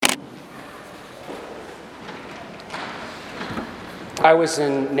I was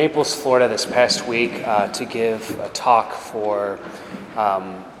in Naples, Florida this past week to give a talk for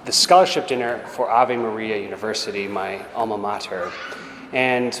the scholarship dinner for Ave Maria University, my alma mater.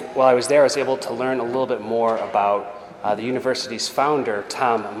 And while I was there, I was able to learn a little bit more about the university's founder,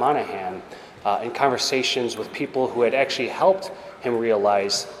 Tom Monahan, in conversations with people who had actually helped him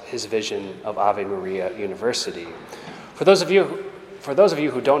realize his vision of Ave Maria University. For those of you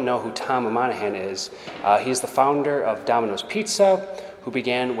who don't know who Tom Monahan is, he's the founder of Domino's Pizza, who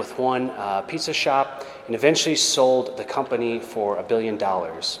began with one pizza shop and eventually sold the company for $1 billion.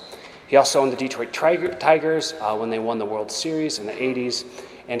 He also owned the Detroit Tigers when they won the World Series in the 80s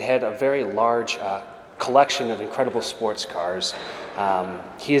and had a very large collection of incredible sports cars.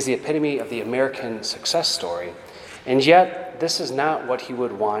 He is the epitome of the American success story. And yet, this is not what he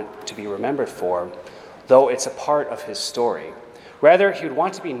would want to be remembered for, though it's a part of his story. Rather, he would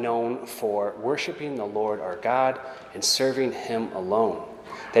want to be known for worshiping the Lord our God and serving him alone.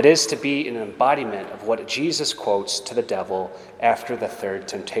 That is, to be an embodiment of what Jesus quotes to the devil after the third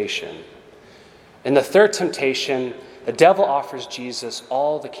temptation. In the third temptation, the devil offers Jesus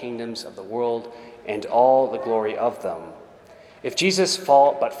all the kingdoms of the world and all the glory of them, if Jesus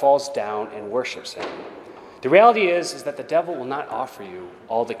falls down and worships him. The reality is that the devil will not offer you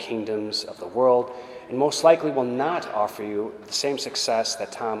all the kingdoms of the world, and most likely will not offer you the same success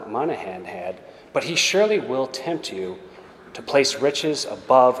that Tom Monahan had, but he surely will tempt you to place riches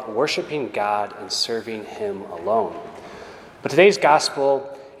above worshiping God and serving him alone. But today's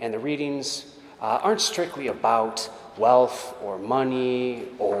gospel and the readings aren't strictly about wealth or money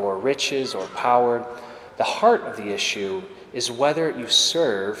or riches or power. The heart of the issue is whether you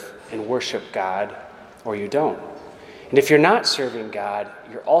serve and worship God or you don't. And if you're not serving God,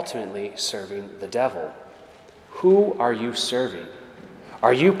 you're ultimately serving the devil. Who are you serving?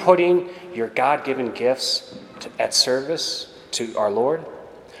 Are you putting your God-given gifts at service to our Lord?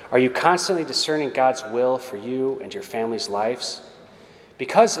 Are you constantly discerning God's will for you and your family's lives?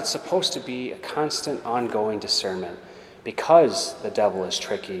 Because it's supposed to be a constant, ongoing discernment, because the devil is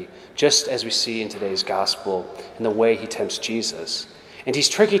tricky, just as we see in today's gospel in the way he tempts Jesus. And he's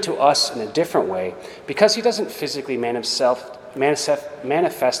tricky to us in a different way because he doesn't physically manifest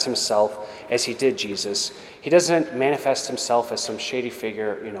himself as he did Jesus. He doesn't manifest himself as some shady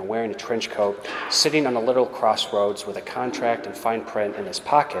figure, wearing a trench coat, sitting on a little crossroads with a contract and fine print in his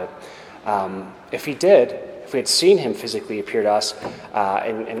pocket. If we had seen him physically appear to us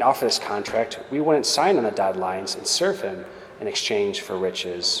and offer this contract, we wouldn't sign on the dotted lines and serve him in exchange for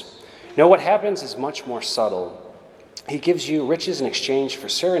riches. No, what happens is much more subtle. He gives you riches in exchange for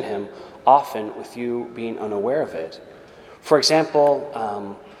serving him, often with you being unaware of it. For example,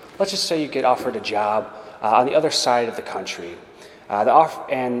 let's just say you get offered a job on the other side of the country,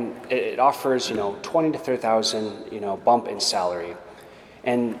 and it offers, $20,000 to $30,000, bump in salary.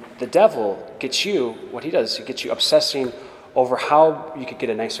 And the devil gets you, what he does, he gets you obsessing over how you could get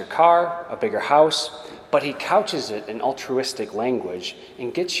a nicer car, a bigger house, but he couches it in altruistic language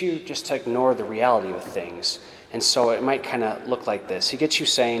and gets you just to ignore the reality of things. And so it might kind of look like this. He gets you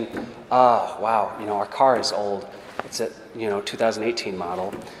saying, wow, our car is old. It's a 2018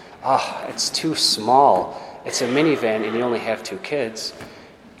 model. It's too small. It's a minivan and you only have 2 kids.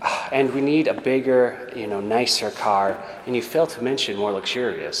 And we need a bigger, nicer car. And you fail to mention more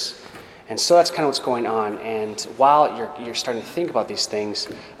luxurious. And so that's kind of what's going on. And while you're starting to think about these things,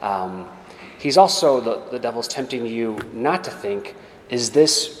 he's also, the devil's tempting you not to think, is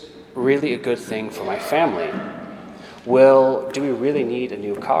this really a good thing for my family? Do we really need a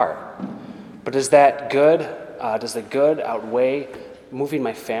new car? But does the good outweigh moving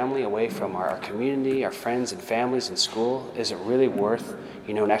my family away from our community, our friends and families in school? Is it really worth,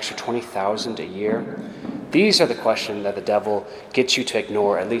 an extra $20,000 a year? These are the questions that the devil gets you to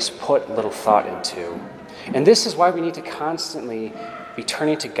ignore, at least put little thought into. And this is why we need to constantly be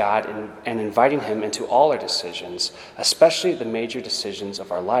turning to God and inviting him into all our decisions, especially the major decisions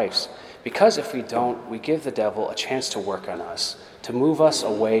of our lives. Because if we don't, we give the devil a chance to work on us, to move us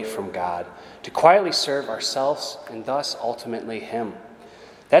away from God, to quietly serve ourselves and thus ultimately him.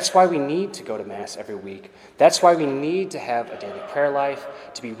 That's why we need to go to Mass every week. That's why we need to have a daily prayer life,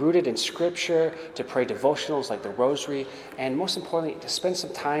 to be rooted in Scripture, to pray devotionals like the Rosary, and most importantly, to spend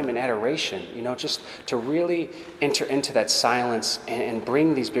some time in adoration, just to really enter into that silence and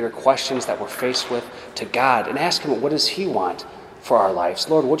bring these bigger questions that we're faced with to God and ask him, what does he want for our lives?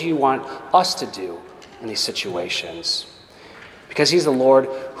 Lord, what do you want us to do in these situations? Because he's the Lord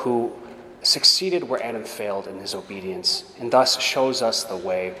who succeeded where Adam failed in his obedience and thus shows us the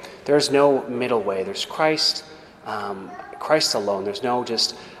way. There's no middle way. There's Christ Christ alone. There's no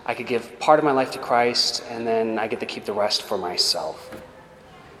just, I could give part of my life to Christ and then I get to keep the rest for myself.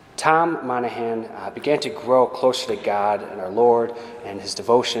 Tom Monahan began to grow closer to God and our Lord and his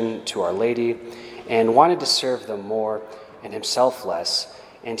devotion to Our Lady, and wanted to serve them more and himself less.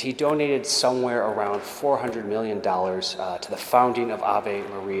 And he donated somewhere around $400 million to the founding of Ave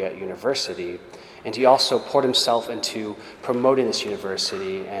Maria University. And he also poured himself into promoting this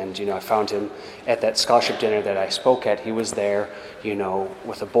university. And, I found him at that scholarship dinner that I spoke at. He was there,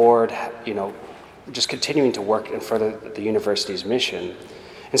 with the board, just continuing to work and further the university's mission.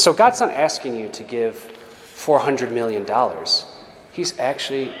 And so God's not asking you to give $400 million. He's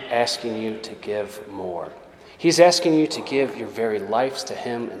actually asking you to give more. He's asking you to give your very lives to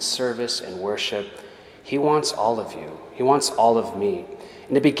him in service and worship. He wants all of you. He wants all of me.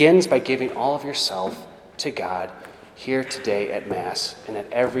 And it begins by giving all of yourself to God here today at Mass and at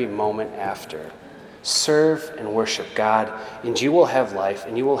every moment after. Serve and worship God, and you will have life,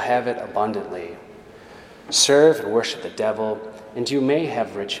 and you will have it abundantly. Serve and worship the devil, and you may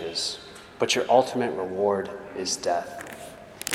have riches, but your ultimate reward is death.